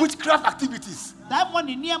of witchcraft activities.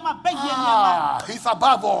 He's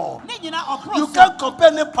above all. You can't compare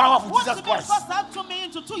any power with Jesus Christ.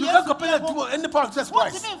 You can't compare any power with Jesus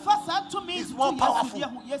Christ. He's more powerful.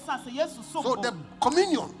 So the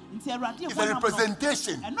communion is a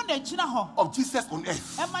representation of Jesus on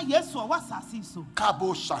earth.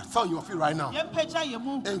 Kabosha. Sound your feet right now.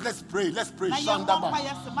 And let's pray. Let's pray. Shandaba.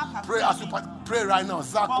 Pray as you pray right now.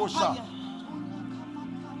 Zakosha.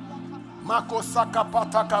 Mako Saka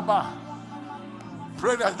Patakaba.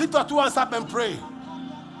 Pray that. Lift your two hands up and pray.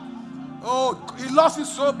 Oh, he loves you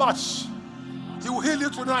so much. He will heal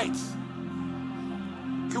you tonight.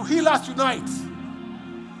 He will heal us tonight.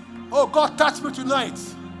 Oh, God, touch me tonight.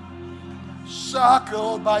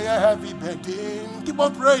 Shackled by a heavy burden. Keep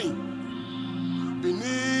on praying.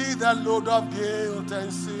 Beneath the load of guilt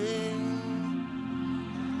and sin.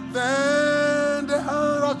 Then the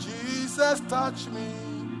hand of Jesus touched me.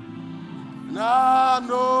 Now I'm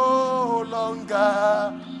no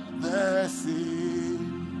longer the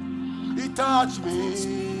same. He touched me.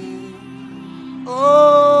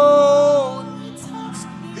 Oh,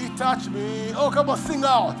 he touched me. Oh, come on, sing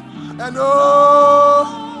out. And oh,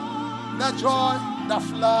 the joy that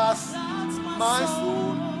floods my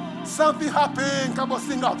soul. Something happened. Come on,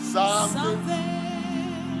 sing out. Something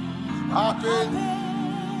happened.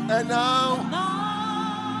 And now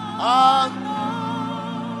I'm.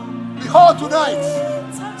 Behold tonight.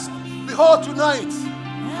 Behold tonight.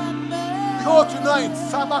 Behold tonight.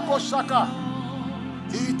 Sabako Shaka.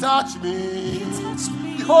 He touched me.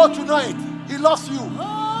 Behold tonight. He loves you.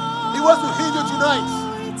 He wants to heal you tonight.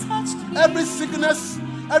 Every sickness,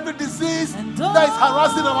 every disease that is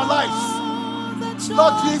harassing our lives,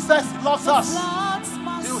 Lord Jesus loves us.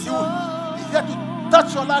 He's here to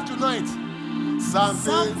touch your life tonight.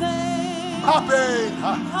 Something happened.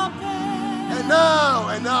 And now.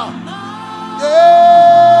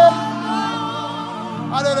 Yeah.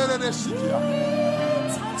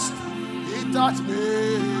 He touched me.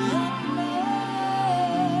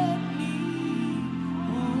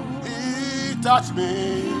 He touched me.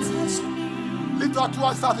 Lift our two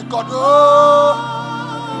hands out to God.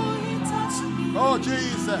 Oh,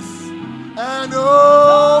 Jesus. And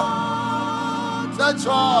the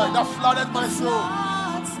joy that flooded my soul.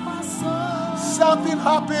 Something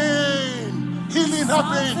happened. Healing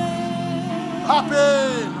happened.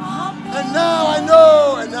 And now I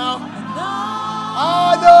know. I know.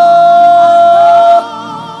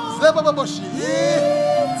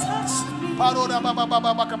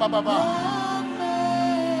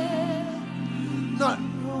 Now,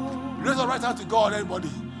 raise your right hand to God, everybody.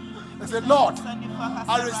 And say, Lord,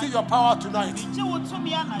 I receive your power tonight.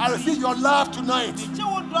 I receive your love tonight.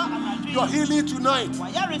 Your healing tonight.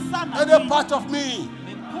 Any part of me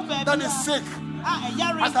that is sick,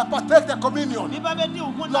 as I partake the communion,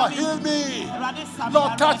 Lord, heal me.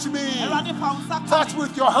 Lord, touch me. Touch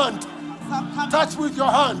with your hand. Touch with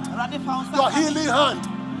your hand. Your healing hand.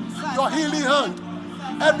 Your healing hand.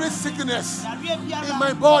 Every sickness in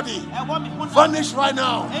my body, vanish right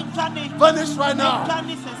now. Vanish right now.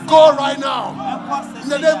 Go right now. In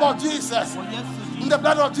the name of Jesus. In the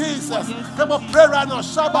blood of Jesus. Come on, pray right now.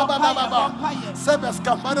 Shabba baba baba. Sebes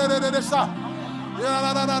kamara.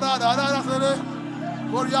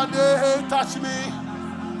 Touch me.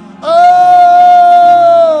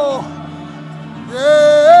 Oh,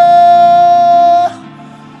 yeah.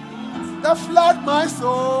 That flood my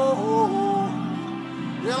soul.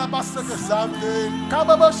 Something.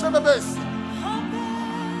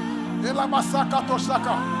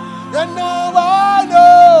 And now I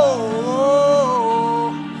know.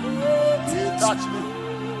 He touched me.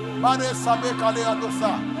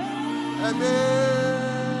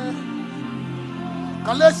 Amen.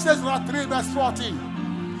 Galatians 3 verse 14.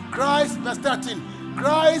 Christ, verse 13.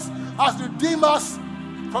 Christ has redeemed us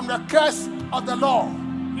from the curse of the law,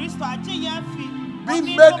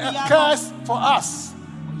 being made a curse for us.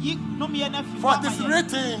 For it is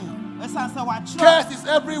written, cursed is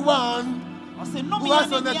everyone who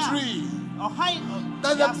has on the tree,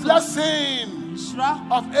 that the blessing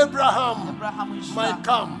of Abraham might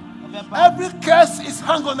come. Every curse is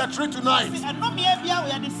hung on the tree tonight. We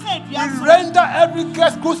render every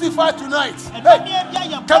curse crucified tonight. Hey,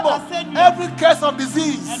 come on. Every curse of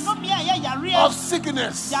disease, of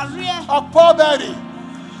sickness, of poverty,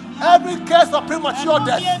 every curse of premature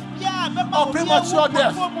death,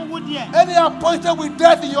 any appointed with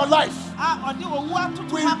death in your life,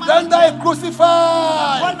 we render it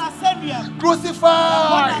crucified.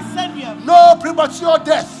 Crucified. No premature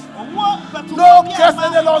death. No curse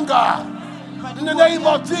any longer. In the name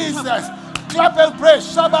of Jesus. Clap and pray.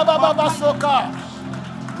 Shabba-ba-ba-ba-soka.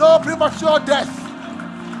 No premature death.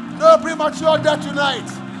 No premature death tonight.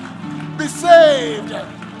 Be saved.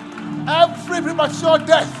 Every premature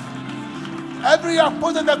death. Every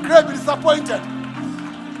appointed in the grave be disappointed.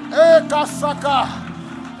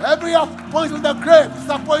 Every appointed in the grave is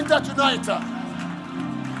disappointed tonight.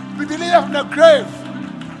 Be delivered from the grave.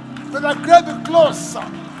 May the grave be closed.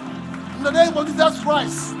 In the name of Jesus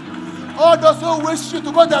Christ. All those who wish you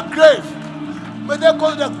to go to the grave, may they go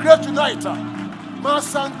to the grave tonight.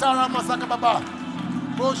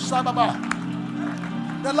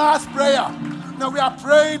 The last prayer. Now we are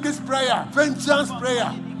praying this prayer. Vengeance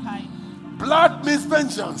prayer. Blood means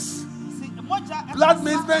vengeance. Blood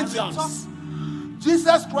means vengeance.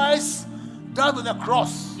 Jesus Christ died on the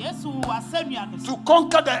cross to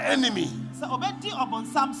conquer the enemy. The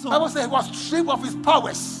Bible says he was stripped of his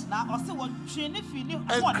powers. And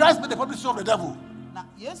Christ made the public show of the devil.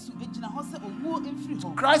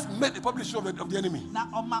 Christ made the public show of the enemy.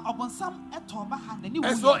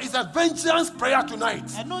 And so it's a vengeance prayer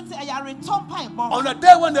tonight. On the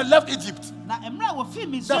day when they left Egypt,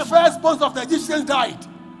 the firstborn of the Egyptians died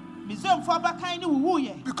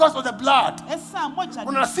because of the blood.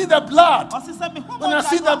 When I see the blood, when I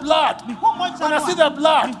see the blood, when I see the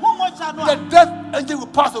blood, the death angel will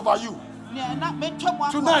pass over you.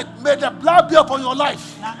 Tonight, may the blood be upon your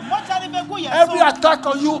life. Every attack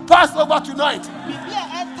on you pass over tonight.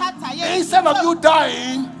 Instead of you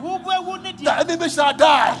dying, the enemy shall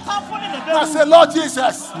die. I say, Lord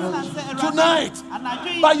Jesus, tonight,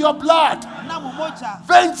 by your blood,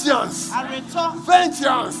 vengeance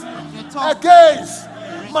against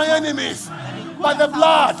my enemies. By the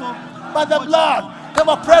blood. Come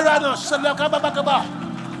on, pray right now.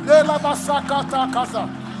 Lela basaka takaza.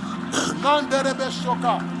 Manderebe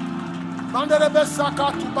shoka. Manderebe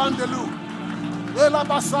saka tu bandelu. Lela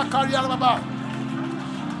basaka rial baba.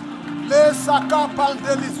 Le saka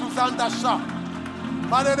pandeli suzanda sha.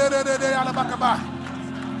 Manderebe alabakaba.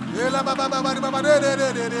 Ela baba baba baba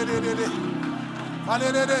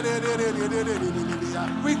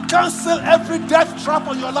we cancel every death trap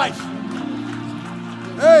on your life.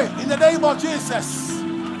 Hey, in the name of Jesus.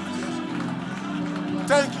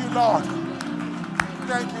 Thank you, Lord.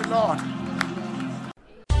 Thank you, Lord.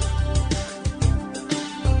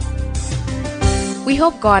 We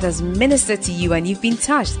hope God has ministered to you and you've been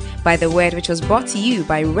touched by the word which was brought to you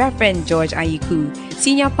by Reverend George Ayiku,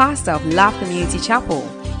 Senior Pastor of Love Community Chapel.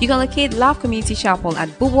 You can locate Love Community Chapel at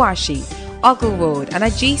Bubuashi, Ogle Road, and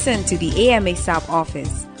adjacent to the AMA Sub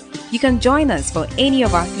office. You can join us for any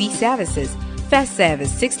of our 3 services. First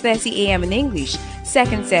service 6:30 a.m. in English,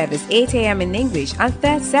 second service 8 a.m. in English, and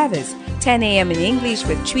third service 10 a.m. in English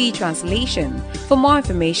with Tree translation. For more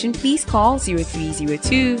information, please call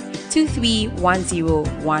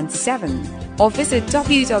 0302-231017 or visit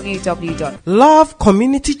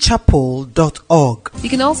www.lovecommunitychapel.org. You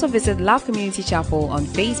can also visit Love Community Chapel on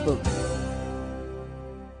Facebook.